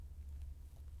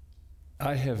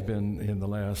I have been, in the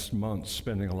last month,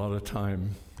 spending a lot of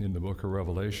time in the book of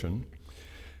Revelation,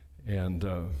 and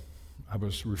I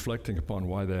was reflecting upon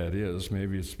why that is.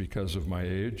 Maybe it's because of my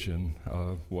age and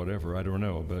whatever, I don't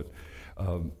know, but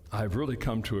I've really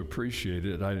come to appreciate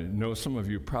it. I know some of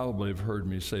you probably have heard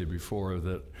me say before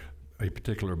that a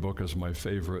particular book is my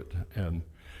favorite, and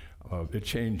it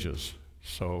changes.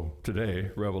 So today,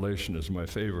 Revelation is my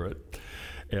favorite.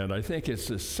 And I think it's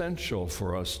essential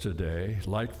for us today,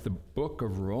 like the book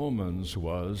of Romans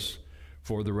was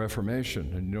for the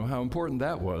Reformation. And you know how important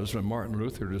that was when Martin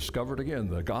Luther discovered again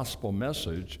the gospel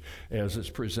message as it's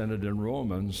presented in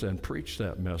Romans and preached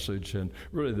that message, and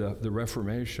really the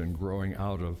Reformation growing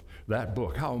out of that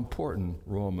book, how important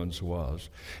Romans was.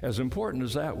 As important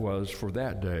as that was for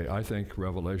that day, I think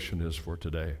Revelation is for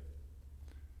today.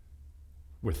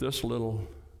 With this little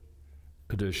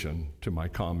addition to my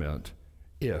comment,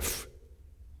 if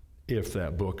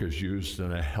that book is used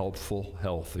in a helpful,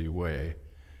 healthy way.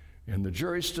 And the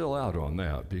jury's still out on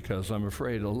that, because I'm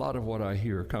afraid a lot of what I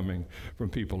hear coming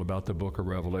from people about the book of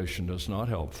Revelation is not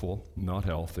helpful, not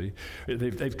healthy.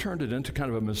 They've turned it into kind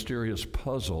of a mysterious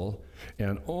puzzle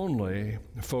and only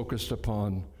focused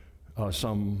upon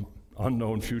some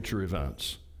unknown future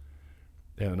events.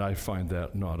 And I find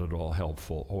that not at all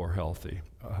helpful or healthy.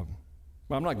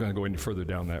 I'm not going to go any further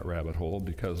down that rabbit hole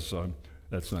because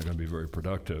that's not going to be very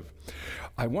productive.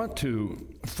 I want to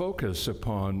focus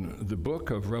upon the book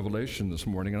of Revelation this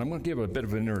morning, and I'm going to give a bit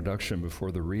of an introduction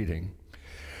before the reading,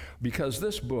 because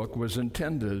this book was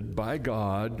intended by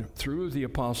God through the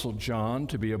Apostle John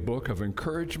to be a book of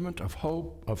encouragement, of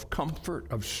hope, of comfort,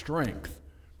 of strength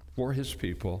for his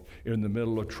people in the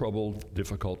middle of troubled,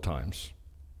 difficult times.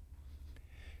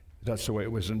 That's the way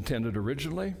it was intended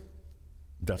originally.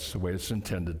 That's the way it's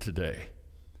intended today.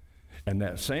 And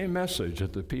that same message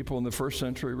that the people in the first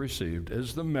century received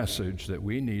is the message that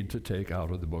we need to take out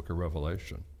of the book of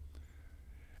Revelation.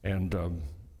 And,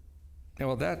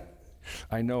 that,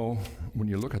 I know when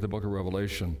you look at the book of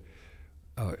Revelation,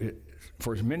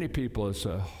 for many people it's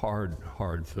a hard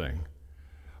thing,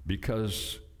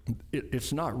 because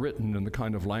it's not written in the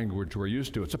kind of language we're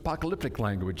used to. It's apocalyptic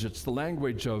language. It's the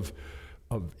language of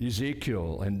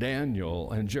Ezekiel and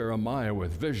Daniel and Jeremiah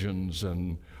with visions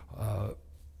and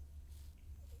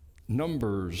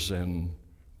numbers and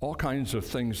all kinds of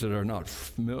things that are not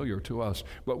familiar to us,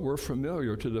 but were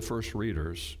familiar to the first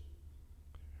readers.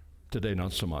 Today,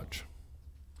 not so much.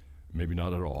 Maybe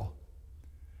not at all.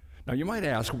 Now, you might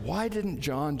ask, why didn't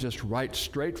John just write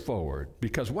straightforward?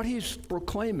 Because what he's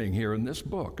proclaiming here in this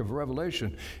book of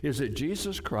Revelation is that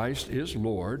Jesus Christ is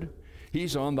Lord.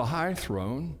 He's on the high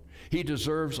throne. He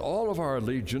deserves all of our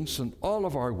allegiance and all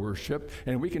of our worship,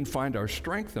 and we can find our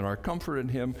strength and our comfort in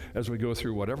him as we go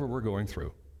through whatever we're going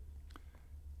through.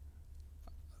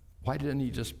 Why didn't he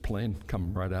just plain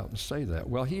come right out and say that?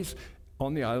 Well, he's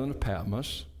on the island of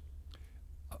Patmos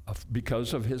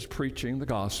because of his preaching the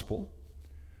gospel.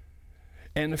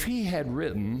 And if he had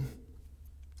written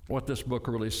what this book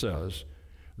really says,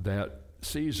 that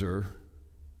Caesar,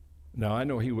 now I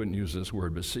know he wouldn't use this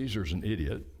word, but Caesar's an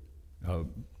idiot.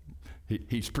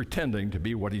 He's pretending to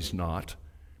be what he's not.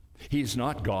 He's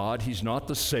not God. He's not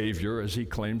the Savior as he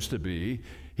claims to be.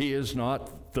 He is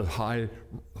not the high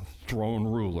throne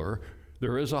ruler.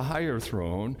 There is a higher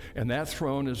throne, and that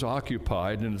throne is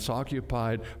occupied, and it's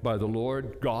occupied by the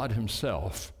Lord God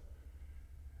himself.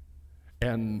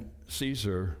 And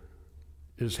Caesar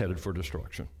is headed for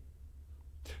destruction.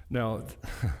 Now,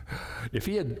 if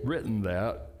he had written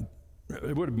that,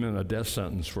 it would have been a death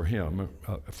sentence for him,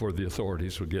 for the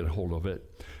authorities would get a hold of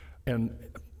it. And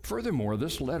furthermore,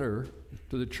 this letter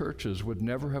to the churches would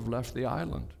never have left the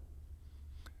island.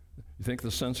 You think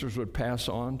the censors would pass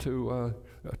on to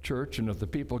a church, and if the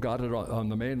people got it on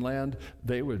the mainland,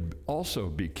 they would also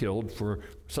be killed for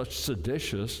such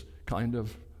seditious kind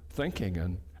of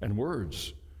thinking and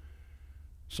words.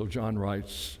 So John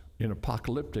writes in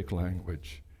apocalyptic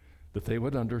language that they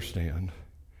would understand.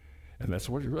 And that's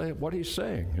what he's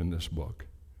saying in this book.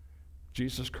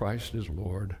 Jesus Christ is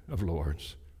Lord of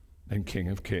lords and King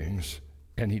of kings,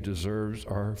 and he deserves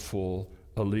our full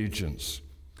allegiance.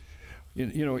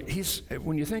 You know,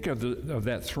 when you think of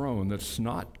that throne that's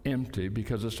not empty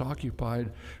because it's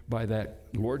occupied by that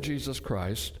Lord Jesus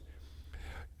Christ,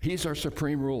 he's our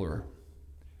supreme ruler,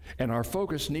 and our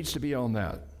focus needs to be on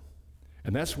that.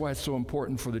 And that's why it's so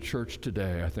important for the church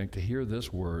today, I think, to hear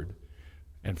this word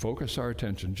and focus our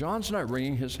attention. John's not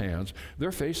wringing his hands.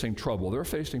 They're facing trouble. They're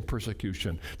facing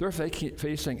persecution. They're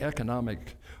facing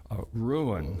economic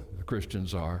ruin, the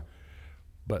Christians are.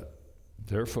 But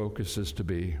their focus is to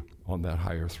be on that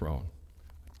higher throne.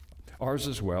 ours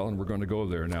as well, and we're going to go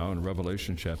there now in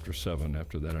Revelation chapter 7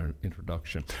 after that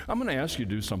introduction. I'm going to ask you to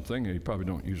do something you probably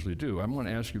don't usually do. I'm going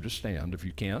to ask you to stand if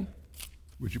you can.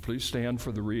 Would you please stand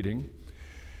for the reading?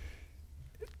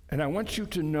 And I want you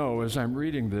to know as I'm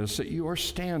reading this that you are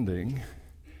standing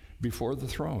before the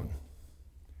throne,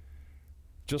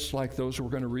 just like those we're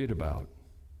going to read about.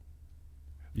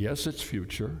 Yes, it's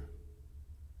future.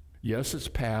 Yes, it's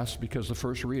past because the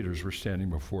first readers were standing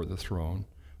before the throne,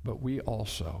 but we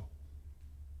also.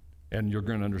 And you're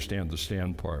going to understand the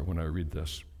stand part when I read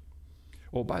this.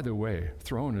 Oh, by the way,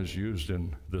 throne is used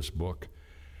in this book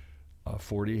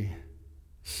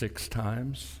 46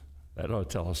 times. That ought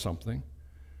to tell us something.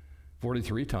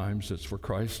 43 times it's for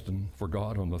Christ and for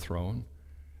God on the throne.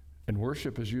 And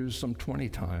worship is used some 20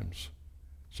 times.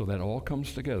 So that all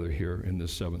comes together here in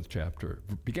this 7th chapter,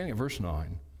 beginning at verse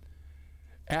 9.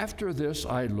 After this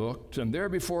I looked, and there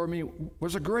before me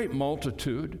was a great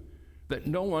multitude that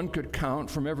no one could count,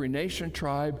 from every nation,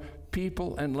 tribe,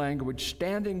 people, and language,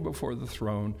 standing before the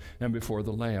throne and before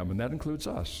the Lamb. And that includes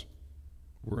us.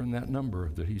 We're in that number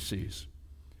that he sees.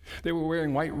 They were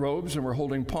wearing white robes and were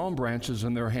holding palm branches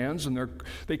in their hands, and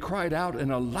they cried out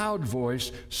in a loud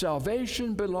voice,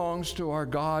 "Salvation belongs to our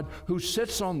God who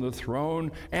sits on the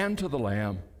throne and to the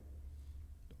Lamb."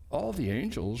 All the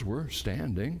angels were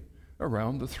standing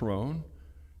around the throne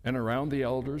and around the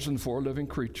elders and 4 living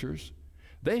creatures.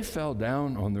 They fell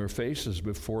down on their faces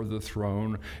before the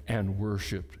throne and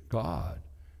worshiped God,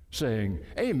 saying,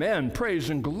 "Amen, praise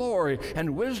and glory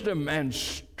and wisdom and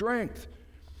strength.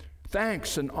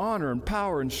 Thanks and honor and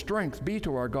power and strength be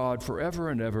to our God forever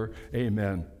and ever.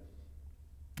 Amen."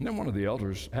 And then one of the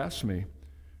elders asked me,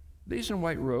 "These in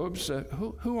white robes,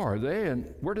 who are they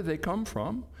and where did they come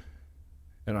from?"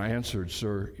 And I answered,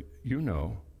 "Sir, you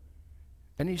know."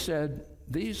 And he said,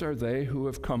 "These are they who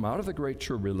have come out of the great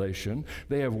tribulation.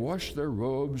 They have washed their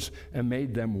robes and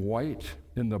made them white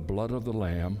in the blood of the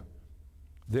Lamb.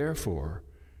 Therefore,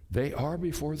 they are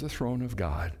before the throne of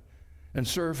God and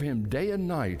serve him day and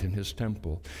night in his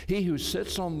temple. He who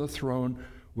sits on the throne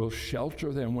will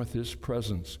shelter them with his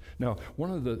presence." Now,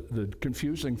 one of the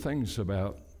confusing things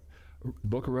about the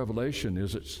book of Revelation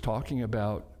is it's talking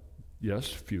about, yes,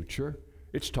 future.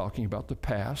 It's talking about the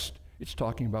past. It's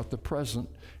talking about the present.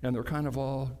 And they're kind of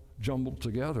all jumbled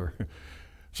together.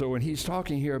 So when he's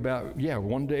talking here about,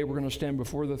 one day we're going to stand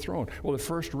before the throne. Well, the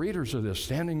first readers of this,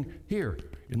 standing here,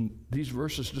 in these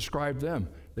verses describe them.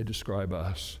 They describe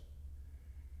us.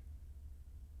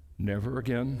 Never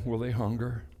again will they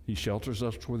hunger. He shelters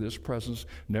us with his presence.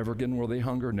 Never again will they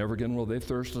hunger. Never again will they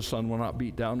thirst. The sun will not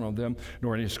beat down on them,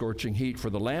 nor any scorching heat. For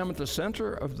the Lamb at the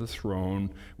center of the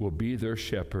throne will be their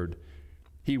shepherd.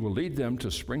 He will lead them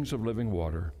to springs of living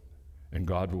water, and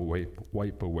God will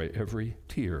wipe away every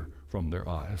tear from their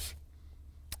eyes.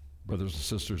 Brothers and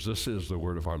sisters, this is the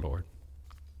word of our Lord.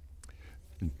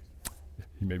 You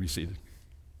may be seated.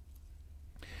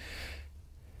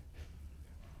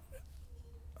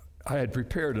 I had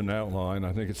prepared an outline.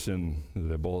 I think it's in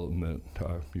the bulletin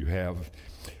that you have.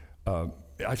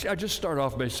 I just start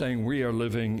off by saying we are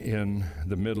living in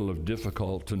the middle of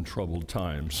difficult and troubled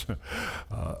times.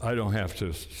 I don't have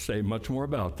to say much more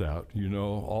about that. You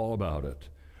know all about it.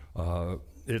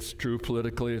 It's true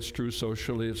politically, it's true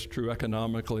socially, it's true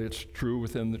economically, it's true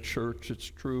within the church, it's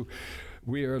true.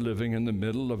 We are living in the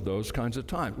middle of those kinds of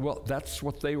times. Well, that's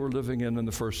what they were living in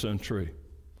the first century.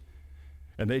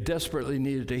 And they desperately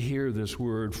needed to hear this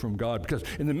word from God, because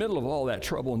in the middle of all that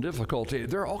trouble and difficulty,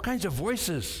 there are all kinds of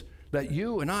voices that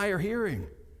you and I are hearing.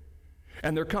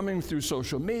 And they're coming through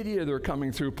social media, they're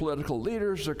coming through political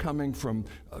leaders, they're coming from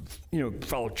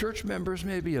fellow church members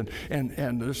maybe, and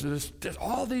there's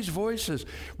all these voices.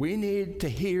 We need to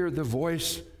hear the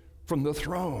voice from the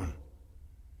throne.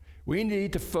 We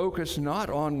need to focus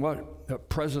not on what a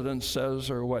president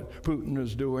says or what Putin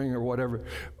is doing or whatever.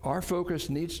 Our focus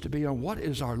needs to be on what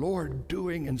is our Lord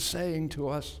doing and saying to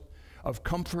us of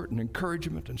comfort and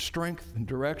encouragement and strength and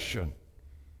direction.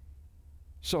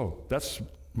 So that's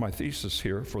my thesis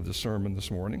here for the sermon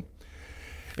this morning.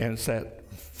 And it's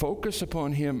that focus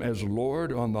upon him as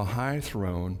Lord on the high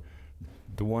throne,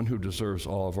 the one who deserves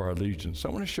all of our allegiance. I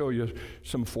want to show you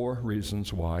some 4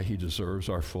 reasons why he deserves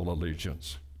our full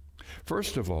allegiance.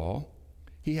 First of all,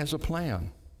 he has a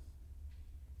plan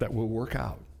that will work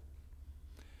out.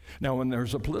 Now, when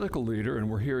there's a political leader, and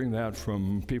we're hearing that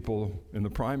from people in the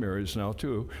primaries now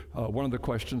too, one of the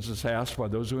questions is asked by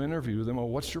those who interview them, well,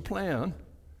 what's your plan?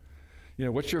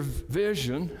 What's your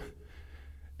vision?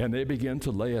 And they begin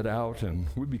to lay it out, and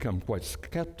we become quite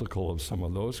skeptical of some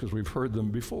of those because we've heard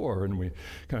them before, and we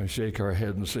kind of shake our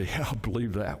head and say, yeah, I'll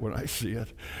believe that when I see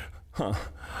it.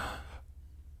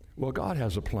 Well, God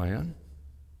has a plan,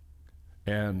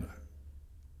 and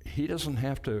he doesn't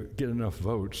have to get enough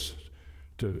votes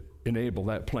to enable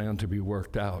that plan to be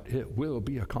worked out. It will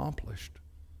be accomplished.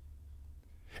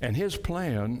 And his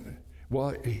plan,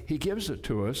 well, he gives it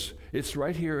to us. It's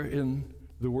right here in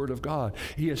the Word of God.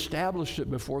 He established it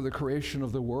before the creation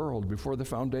of the world, before the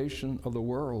foundation of the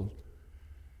world.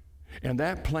 And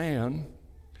that plan,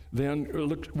 then,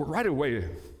 right away,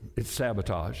 it's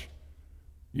sabotage.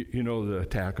 You know, the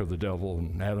attack of the devil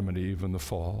and Adam and Eve and the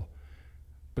fall.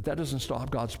 But that doesn't stop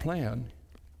God's plan.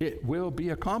 It will be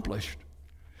accomplished.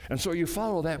 And so you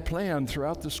follow that plan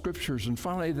throughout the scriptures. And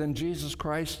finally, then Jesus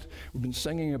Christ, we've been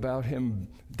singing about him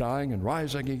dying and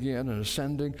rising again and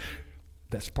ascending.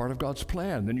 That's part of God's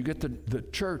plan. Then you get the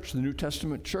church, the New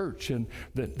Testament church, and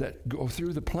that go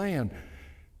through the plan.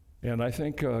 And I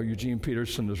think Eugene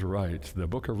Peterson is right. The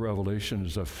book of Revelation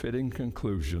is a fitting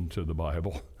conclusion to the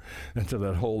Bible and to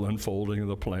that whole unfolding of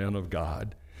the plan of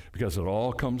God, because it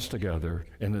all comes together,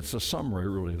 and it's a summary,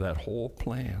 really, of that whole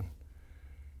plan.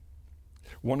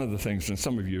 One of the things, and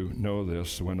some of you know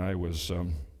this, when I was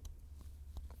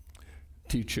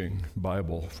teaching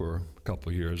Bible for a couple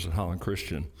of years at Holland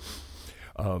Christian,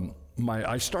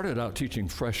 I started out teaching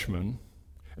freshmen,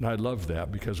 and I loved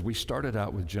that because we started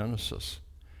out with Genesis.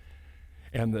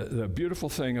 And the beautiful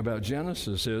thing about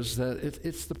Genesis is that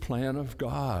it's the plan of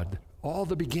God, all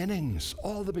the beginnings.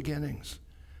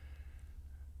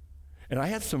 And I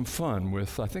had some fun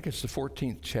with, I think it's the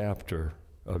 14th chapter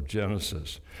of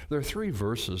Genesis. There are 3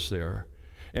 verses there.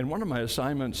 And one of my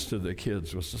assignments to the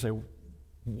kids was to say,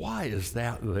 why is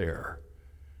that there?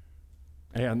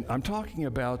 And I'm talking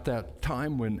about that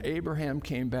time when Abraham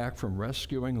came back from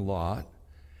rescuing Lot,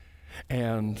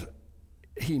 and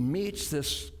he meets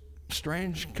this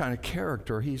strange kind of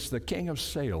character. He's the king of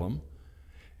Salem,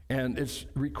 and it's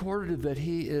recorded that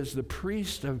he is the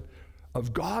priest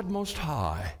of God Most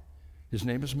High. His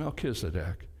name is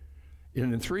Melchizedek.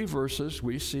 And in 3 verses,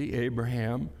 we see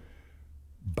Abraham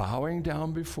bowing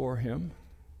down before him,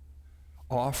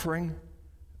 offering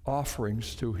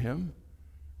offerings to him,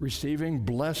 receiving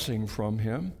blessing from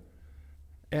him,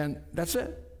 and that's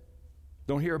it.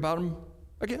 Don't hear about him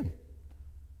again.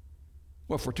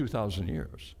 Well, for 2,000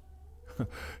 years.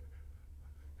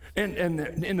 and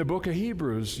in the book of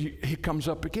Hebrews, he comes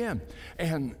up again.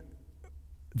 And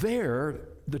there,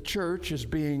 the church is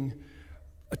being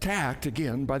attacked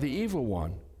again by the evil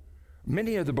one.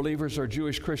 Many of the believers are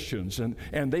Jewish Christians,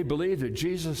 and they believe that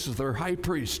Jesus is their high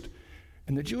priest.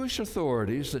 And the Jewish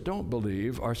authorities that don't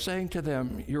believe are saying to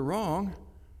them, you're wrong.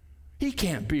 He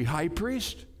can't be high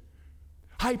priest.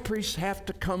 High priests have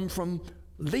to come from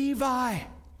Levi.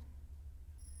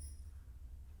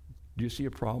 Do you see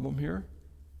a problem here?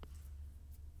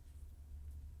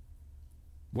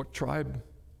 What tribe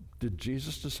did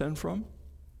Jesus descend from?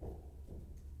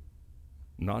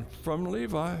 Not from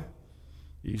Levi.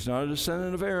 He's not a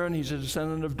descendant of Aaron. He's a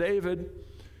descendant of David.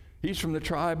 He's from the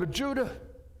tribe of Judah.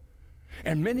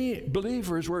 And many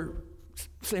believers were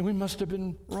saying we must have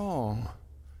been wrong.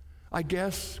 I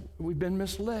guess we've been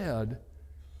misled.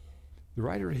 The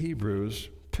writer of Hebrews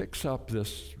picks up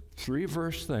this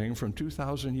 3-verse thing from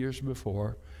 2,000 years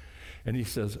before, and he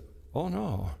says, oh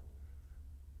no,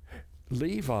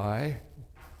 Levi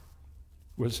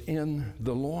was in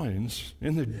the loins,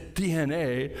 in the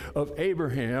DNA of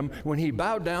Abraham when he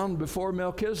bowed down before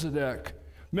Melchizedek.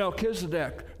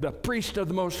 Melchizedek, the priest of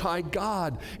the Most High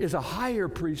God, is a higher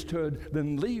priesthood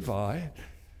than Levi,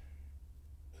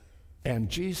 and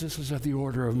Jesus is of the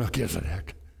order of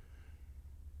Melchizedek.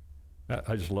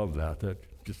 I just love that.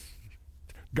 Just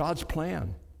God's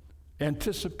plan,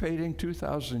 anticipating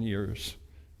 2,000 years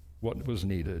what was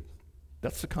needed.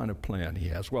 That's the kind of plan he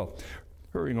has. Well,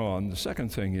 hurrying on, the second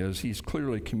thing is he's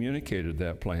clearly communicated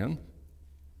that plan.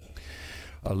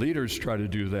 Leaders try to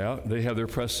do that. They have their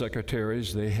press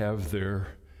secretaries, they have their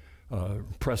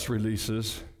press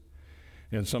releases,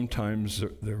 and sometimes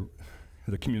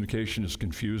the communication is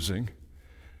confusing,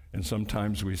 and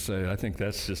sometimes we say, I think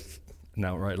that's just an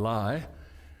outright lie,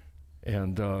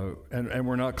 and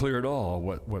we're not clear at all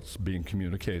what's being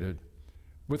communicated.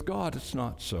 With God, it's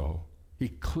not so. He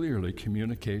clearly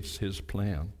communicates his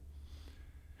plan.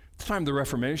 At the time of the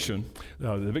Reformation,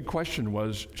 the big question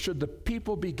was, should the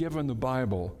people be given the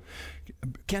Bible?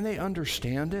 Can they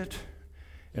understand it?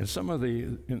 And some of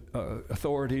the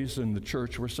authorities in the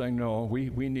church were saying, no, we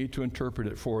need to interpret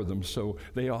it for them, so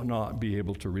they ought not be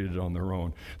able to read it on their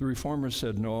own. The Reformers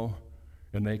said no,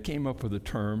 and they came up with a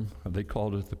term, they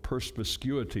called it the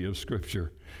perspicuity of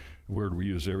Scripture, a word we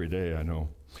use every day, I know.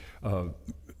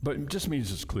 But it just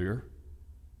means it's clear.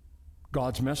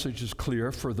 God's message is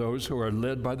clear for those who are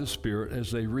led by the Spirit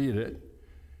as they read it.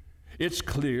 It's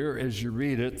clear as you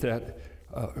read it that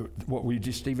what we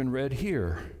just even read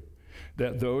here,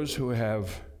 that those who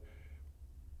have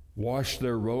washed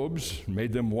their robes,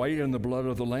 made them white in the blood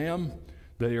of the Lamb,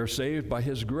 they are saved by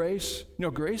his grace. You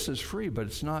know, grace is free, but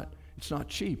it's not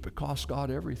cheap. It costs God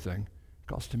everything. It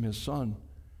cost him his son.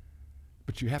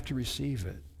 But you have to receive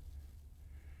it.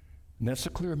 And that's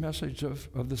a clear message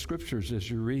of the scriptures as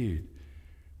you read,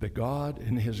 that God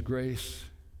in his grace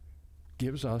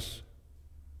gives us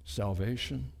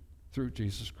salvation through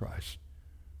Jesus Christ.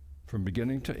 From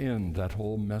beginning to end, that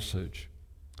whole message.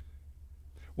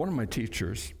 One of my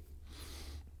teachers,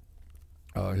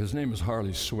 his name is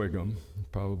Harley Swigum.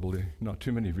 Probably not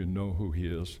too many of you know who he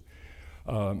is.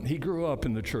 He grew up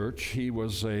in the church. He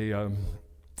was in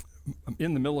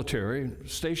the military,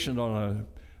 stationed on an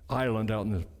island out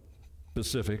in the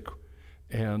Pacific,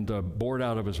 and bored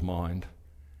out of his mind.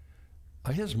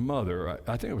 His mother,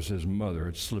 I think it was his mother,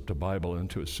 had slipped a Bible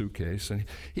into his suitcase, and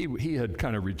he had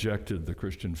kind of rejected the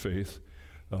Christian faith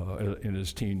in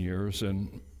his teen years,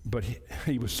 but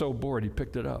he was so bored he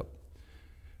picked it up.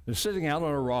 And sitting out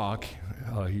on a rock,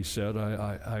 he said,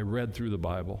 I read through the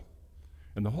Bible,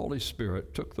 and the Holy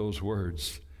Spirit took those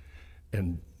words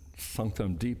and sunk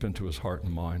them deep into his heart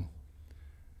and mind.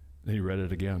 And he read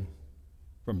it again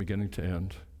from beginning to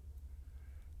end.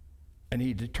 And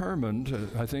he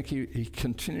determined, I think he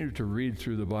continued to read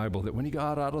through the Bible, that when he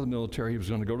got out of the military, he was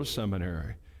going to go to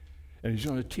seminary, and he's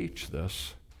going to teach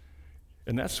this.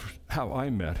 And that's how I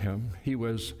met him. He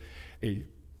was a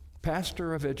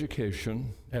pastor of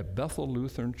education at Bethel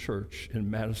Lutheran Church in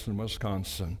Madison,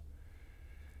 Wisconsin.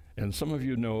 And some of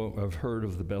you have heard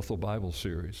of the Bethel Bible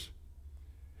series.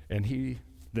 And he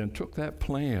then took that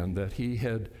plan that he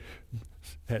had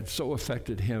so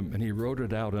affected him, and he wrote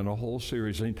it out in a whole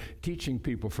series, and teaching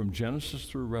people from Genesis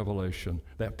through Revelation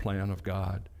that plan of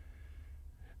God.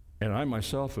 And I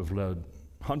myself have led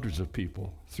hundreds of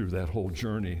people through that whole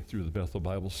journey through the Bethel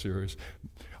Bible series.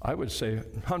 I would say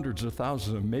hundreds of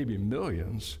thousands and maybe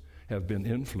millions have been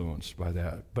influenced by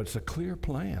that. But it's a clear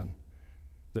plan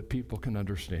that people can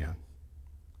understand.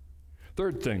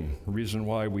 Third thing, reason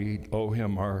why we owe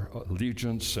him our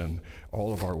allegiance and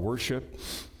all of our worship,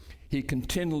 he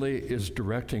continually is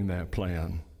directing that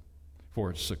plan for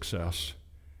its success.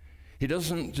 He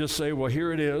doesn't just say, well,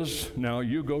 here it is, now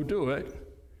you go do it.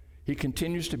 He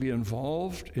continues to be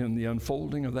involved in the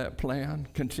unfolding of that plan,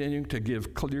 continuing to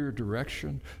give clear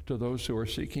direction to those who are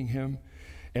seeking him,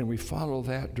 and we follow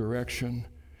that direction.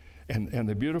 And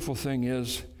the beautiful thing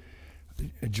is,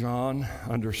 John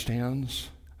understands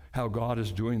how God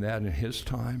is doing that in his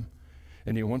time,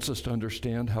 and he wants us to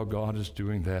understand how God is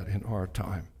doing that in our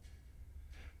time.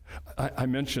 I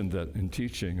mentioned that in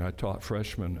teaching, I taught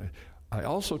freshmen. I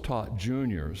also taught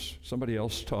juniors. Somebody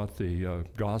else taught the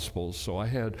Gospels, so I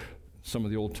had some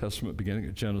of the Old Testament beginning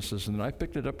at Genesis, and then I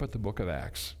picked it up with the book of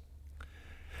Acts.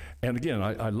 And again,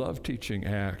 I love teaching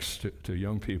Acts to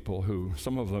young people who,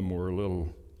 some of them were a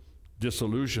little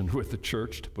disillusioned with the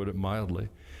church, to put it mildly.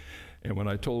 And when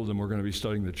I told them we're going to be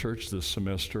studying the church this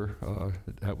semester,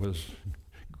 that was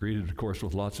greeted, of course,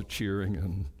 with lots of cheering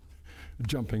and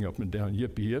jumping up and down,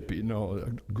 yippee, yippee. No,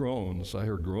 groans. I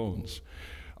heard groans.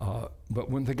 But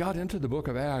when they got into the book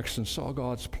of Acts and saw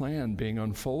God's plan being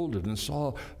unfolded and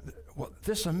saw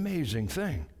this amazing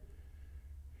thing,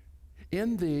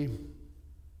 in the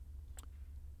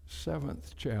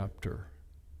 7th chapter,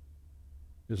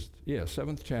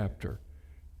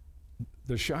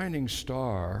 the shining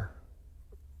star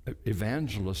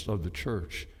evangelist of the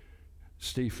church,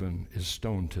 Stephen, is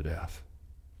stoned to death.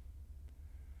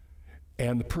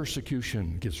 And the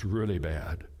persecution gets really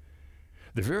bad.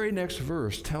 The very next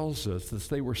verse tells us that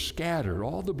they were scattered.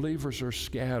 All the believers are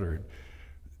scattered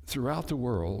throughout the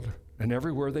world, and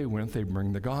everywhere they went, they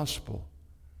bring the gospel.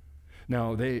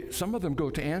 Now, some of them go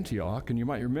to Antioch, and you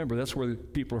might remember that's where the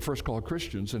people are first called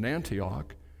Christians, in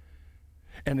Antioch.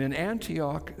 And in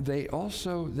Antioch, they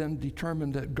also then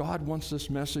determined that God wants this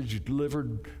message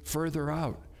delivered further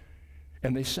out.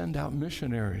 And they send out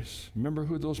missionaries. Remember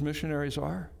who those missionaries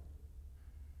are?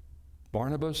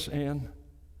 Barnabas and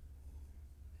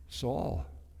Saul.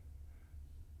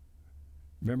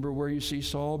 Remember where you see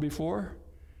Saul before?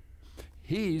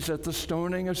 He's at the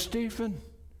stoning of Stephen.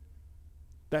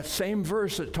 That same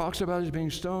verse that talks about his being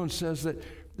stoned says that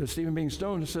Stephen being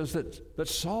stoned says that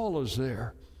Saul is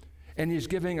there. And he's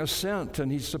giving assent, and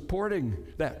he's supporting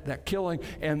that killing.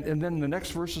 And then the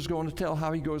next verse is going to tell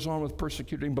how he goes on with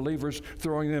persecuting believers,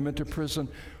 throwing them into prison.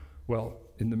 Well,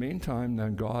 in the meantime,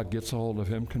 then God gets a hold of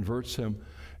him, converts him,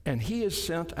 And he is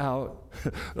sent out,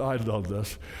 I love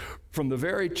this, from the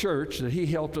very church that he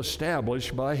helped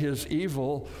establish by his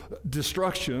evil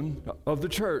destruction of the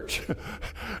church.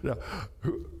 Now,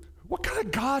 what kind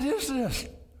of God is this?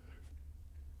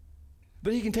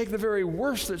 But he can take the very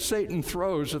worst that Satan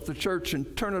throws at the church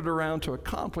and turn it around to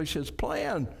accomplish his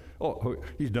plan. Oh,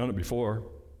 he's done it before.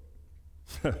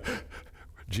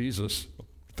 Jesus,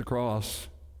 the cross.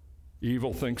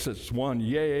 Evil thinks it's won.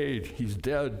 Yay, he's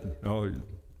dead. Oh,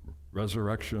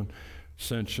 resurrection,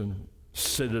 ascension,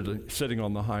 sitting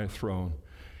on the high throne.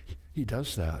 He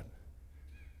does that.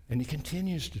 And he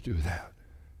continues to do that.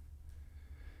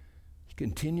 He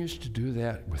continues to do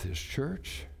that with his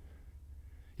church.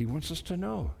 He wants us to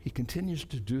know. He continues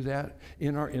to do that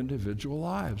in our individual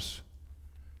lives.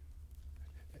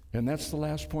 And that's the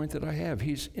last point that I have.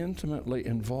 He's intimately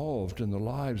involved in the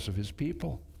lives of his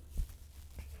people.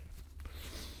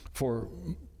 For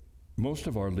most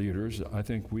of our leaders, I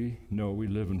think we know we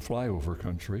live in flyover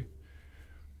country,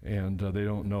 and they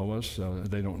don't know us.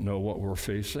 They don't know what we're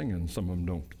facing, and some of them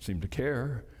don't seem to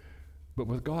care. But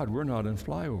with God, we're not in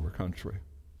flyover country.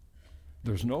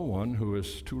 There's no one who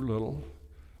is too little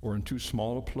or in too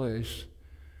small a place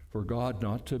for God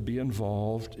not to be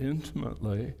involved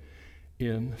intimately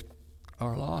in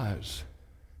our lives.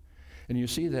 And you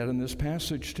see that in this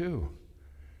passage too.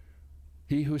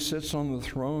 He who sits on the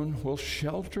throne will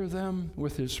shelter them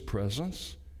with his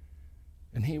presence,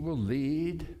 and he will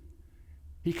lead.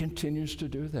 He continues to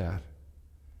do that.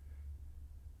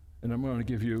 And I'm going to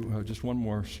give you just one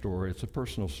more story. It's a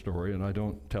personal story, and I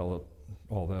don't tell it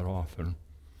all that often.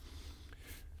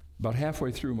 About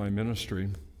halfway through my ministry,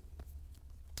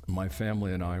 my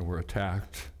family and I were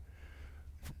attacked,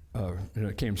 and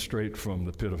it came straight from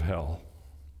the pit of hell.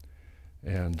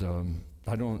 And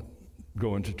I don't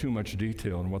go into too much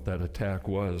detail on what that attack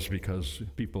was because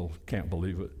people can't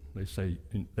believe it. They say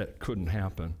that couldn't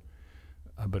happen,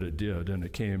 but it did, and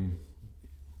it came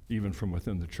even from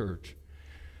within the church.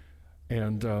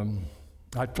 And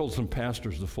I told some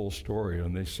pastors the full story,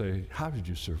 and they say, "How did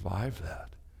you survive that?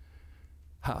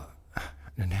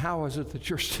 How is it that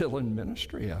you're still in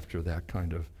ministry after that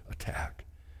kind of attack?"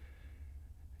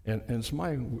 And it's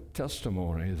my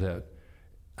testimony that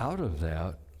out of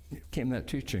that came that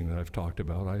teaching that I've talked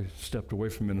about. I stepped away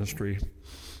from ministry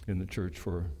in the church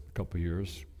for a couple of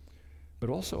years, but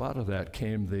also out of that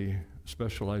came the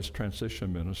specialized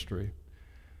transition ministry.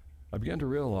 I began to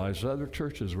realize other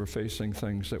churches were facing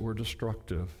things that were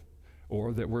destructive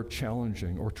or that were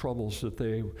challenging or troubles that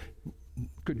they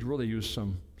could really use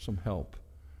some help.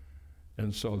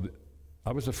 And so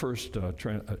I was the first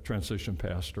transition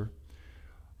pastor.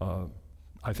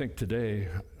 I think today,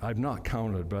 I've not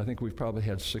counted, but I think we've probably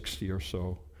had 60 or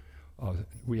so.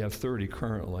 We have 30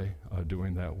 currently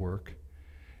doing that work.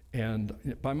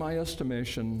 And by my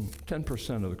estimation,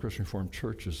 10% of the Christian Reformed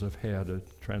churches have had a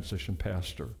transition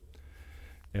pastor.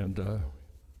 And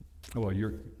well,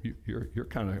 you're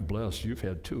kind of blessed. You've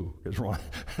had two, because Ron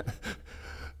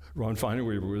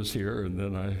Feineweber was here, and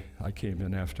then I came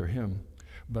in after him.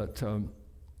 But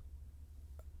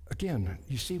again,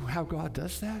 you see how God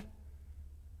does that?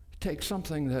 He takes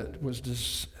something that was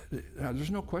there's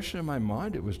no question in my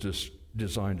mind it was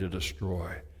designed to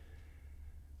destroy.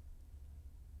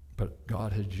 But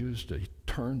God had used it. He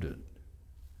turned it.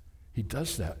 He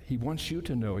does that. He wants you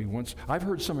to know. I've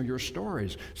heard some of your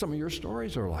stories. Some of your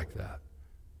stories are like that.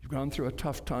 You've gone through a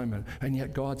tough time, and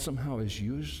yet God somehow has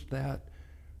used that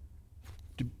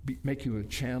to make you a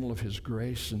channel of his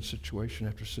grace in situation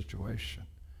after situation.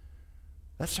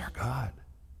 That's our God.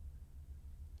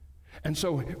 And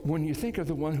so when you think of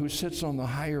the one who sits on the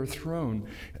higher throne,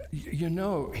 you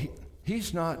know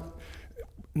he's not,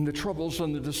 in the troubles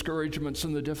and the discouragements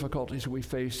and the difficulties we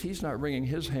face, he's not wringing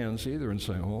his hands either and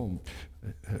saying, "Oh,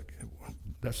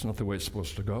 that's not the way it's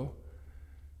supposed to go."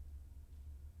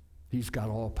 He's got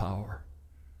all power.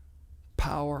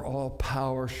 All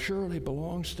power surely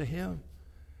belongs to him.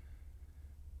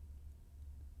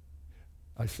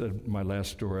 I said my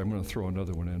last story. I'm going to throw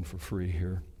another one in for free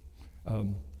here.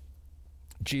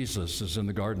 Jesus is in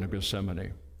the Garden of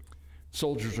Gethsemane.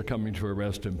 Soldiers are coming to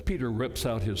arrest him. Peter rips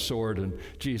out his sword, and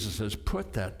Jesus says,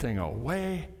 "Put that thing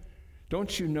away.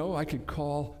 Don't you know I could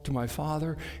call to my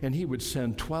Father, and he would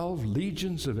send 12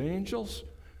 legions of angels?"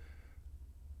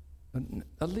 A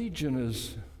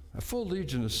full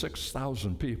legion is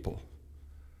 6,000 people.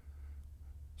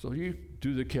 So you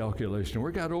do the calculation.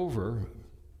 We got over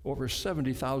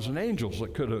 70,000 angels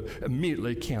that could have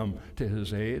immediately come to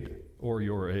his aid or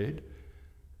your aid.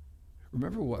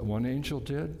 Remember what one angel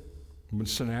did when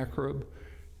Sennacherib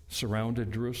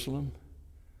surrounded Jerusalem?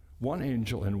 One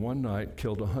angel in one night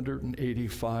killed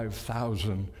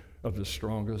 185,000 of the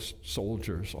strongest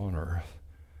soldiers on earth.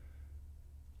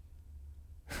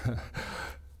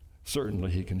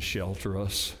 Certainly he can shelter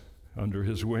us under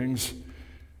his wings,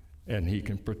 and he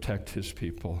can protect his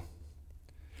people.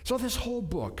 So this whole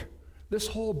book is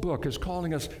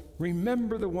calling us,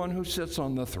 remember the one who sits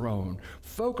on the throne.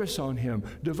 Focus on him.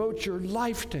 Devote your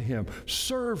life to him.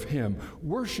 Serve him.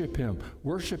 Worship him.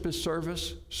 Worship is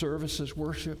service. Service is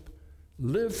worship.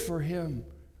 Live for him.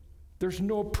 There's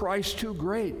no price too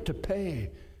great to pay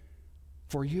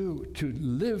for you to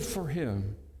live for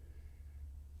him.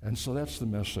 And so that's the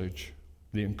message,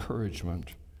 the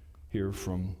encouragement here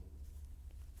from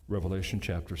Revelation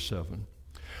chapter 7.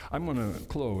 I'm going to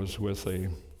close with a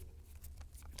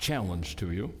challenge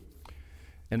to you.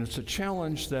 And it's a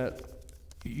challenge that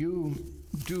you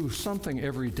do something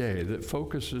every day that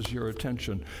focuses your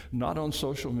attention not on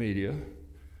social media.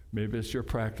 Maybe it's your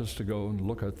practice to go and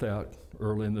look at that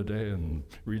early in the day and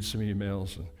read some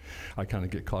emails. And I kind of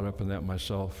get caught up in that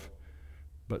myself.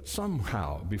 But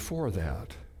somehow, before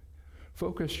that,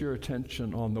 focus your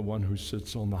attention on the one who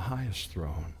sits on the highest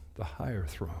throne, the higher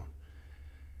throne,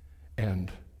 and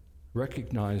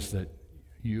recognize that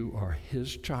you are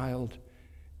his child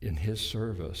in his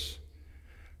service.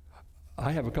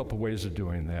 I have a couple ways of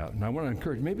doing that, and I want to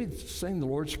encourage, maybe saying the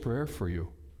Lord's Prayer for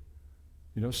you.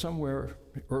 You know, somewhere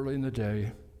early in the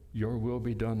day, your will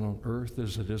be done on earth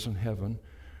as it is in heaven,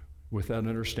 with that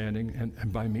understanding,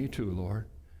 and by me too, Lord.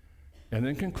 And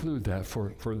then conclude that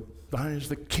for thine is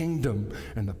the kingdom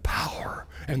and the power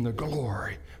and the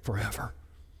glory forever.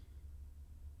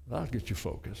 That'll get you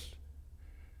focused.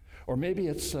 Or maybe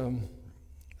it's,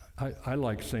 I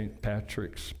like St.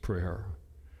 Patrick's prayer.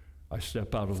 I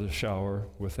step out of the shower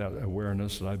with that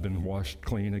awareness that I've been washed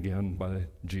clean again by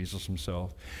Jesus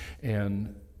himself,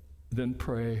 and then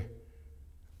pray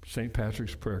St.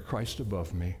 Patrick's prayer, Christ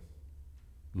above me,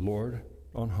 Lord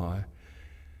on high,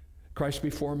 Christ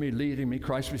before me, leading me,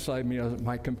 Christ beside me as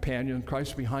my companion,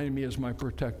 Christ behind me as my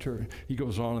protector. He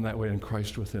goes on in that way, and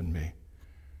Christ within me.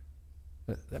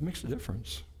 That makes a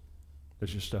difference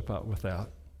as you step out with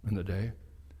that in the day.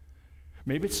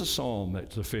 Maybe it's a psalm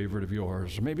that's a favorite of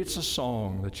yours. Or maybe it's a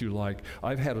song that you like.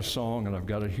 I've had a song, and I've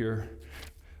got it here.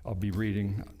 I'll be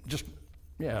reading.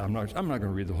 I'm not going to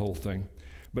read the whole thing.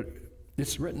 But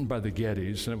it's written by the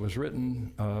Gettys, and it was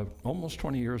written almost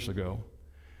 20 years ago.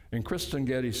 And Kristen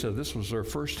Getty said this was their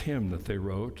first hymn that they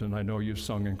wrote, and I know you've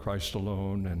sung In Christ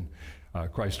Alone, and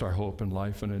Christ Our Hope in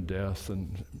Life and in Death,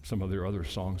 and some of their other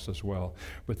songs as well.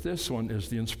 But this one is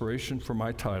the inspiration for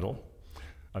my title.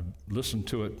 I've listened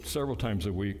to it several times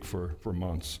a week for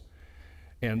months.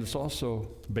 And it's also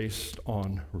based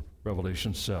on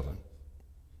Revelation 7.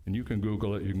 And you can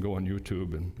Google it, you can go on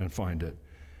YouTube and find it.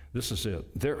 This is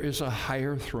it. There is a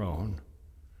higher throne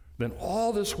than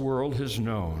all this world has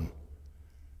known,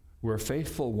 where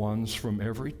faithful ones from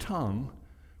every tongue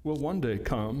will one day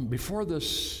come. Before the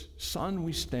Son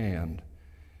we stand,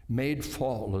 made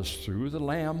faultless through the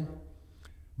Lamb.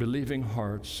 Believing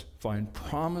hearts find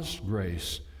promised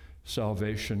grace,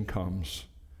 salvation comes.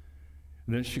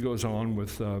 And then she goes on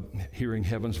with hearing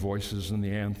heaven's voices and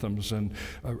the anthems and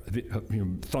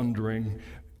thundering,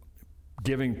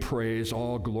 giving praise,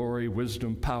 all glory,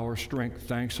 wisdom, power, strength,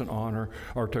 thanks, and honor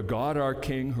are to God our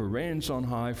King, who reigns on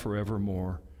high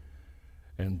forevermore.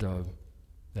 And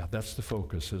that's the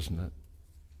focus, isn't it?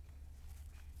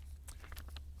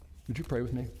 Would you pray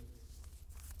with me?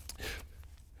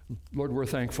 Lord, we're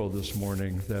thankful this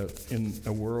morning that in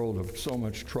a world of so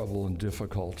much trouble and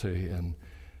difficulty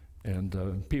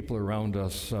and people around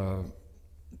us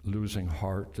losing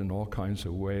heart in all kinds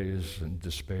of ways and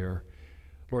despair,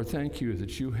 Lord, thank you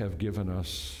that you have given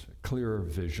us clearer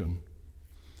vision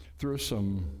through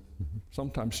some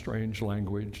sometimes strange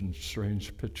language and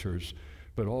strange pictures,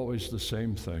 but always the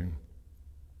same thing,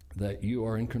 that you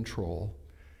are in control,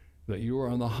 that you are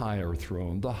on the higher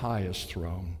throne, the highest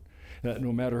throne, that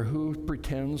no matter who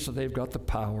pretends that they've got the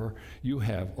power, you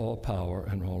have all power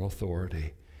and all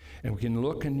authority. And we can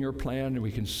look in your plan and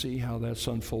we can see how that's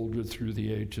unfolded through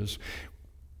the ages.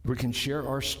 We can share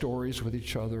our stories with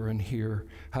each other and hear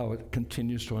how it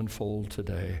continues to unfold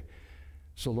today.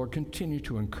 So Lord, continue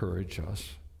to encourage us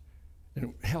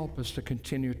and help us to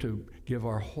continue to give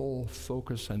our whole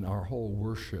focus and our whole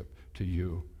worship to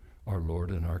you, our Lord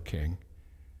and our King.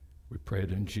 We pray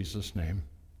it in Jesus' name.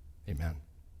 Amen.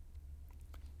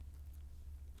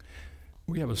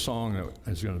 We have a song that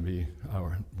is going to be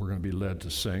we're going to be led to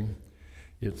sing.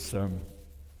 It's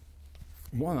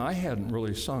one I hadn't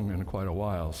really sung in quite a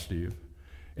while, Steve.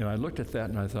 And I looked at that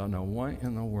and I thought, now why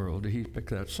in the world did he pick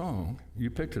that song? You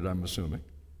picked it, I'm assuming.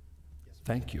 Yes,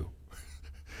 thank you.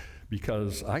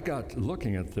 Because I got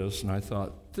looking at this and I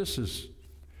thought, this is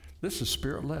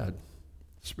Spirit-led.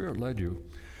 Spirit led you.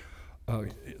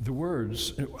 The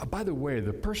words, by the way,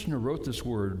 the person who wrote this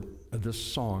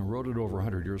song, wrote it over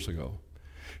 100 years ago.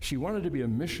 She wanted to be a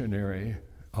missionary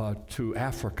to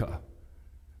Africa,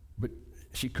 but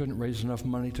she couldn't raise enough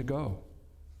money to go.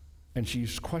 And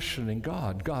she's questioning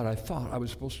God. God, I thought I was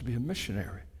supposed to be a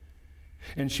missionary.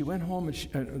 And she went home,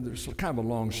 and there's kind of a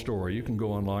long story. You can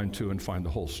go online, too, and find the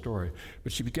whole story.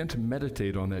 But she began to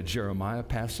meditate on that Jeremiah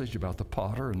passage about the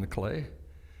potter and the clay.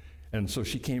 And so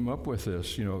she came up with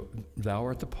this, thou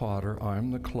art the potter,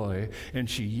 I'm the clay. And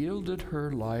she yielded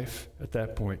her life at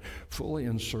that point fully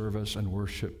in service and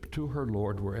worship to her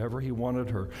Lord wherever he wanted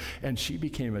her. And she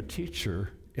became a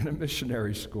teacher in a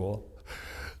missionary school.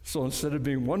 So instead of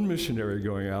being one missionary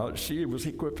going out, she was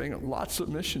equipping lots of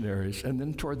missionaries. And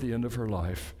then toward the end of her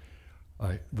life,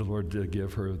 the Lord did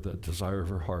give her the desire of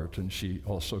her heart, and she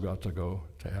also got to go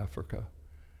to Africa.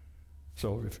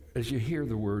 So as you hear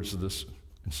the words of this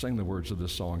and sing the words of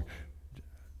this song,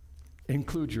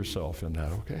 include yourself in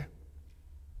that, okay?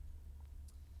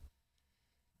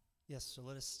 Yes, so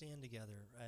let us stand together.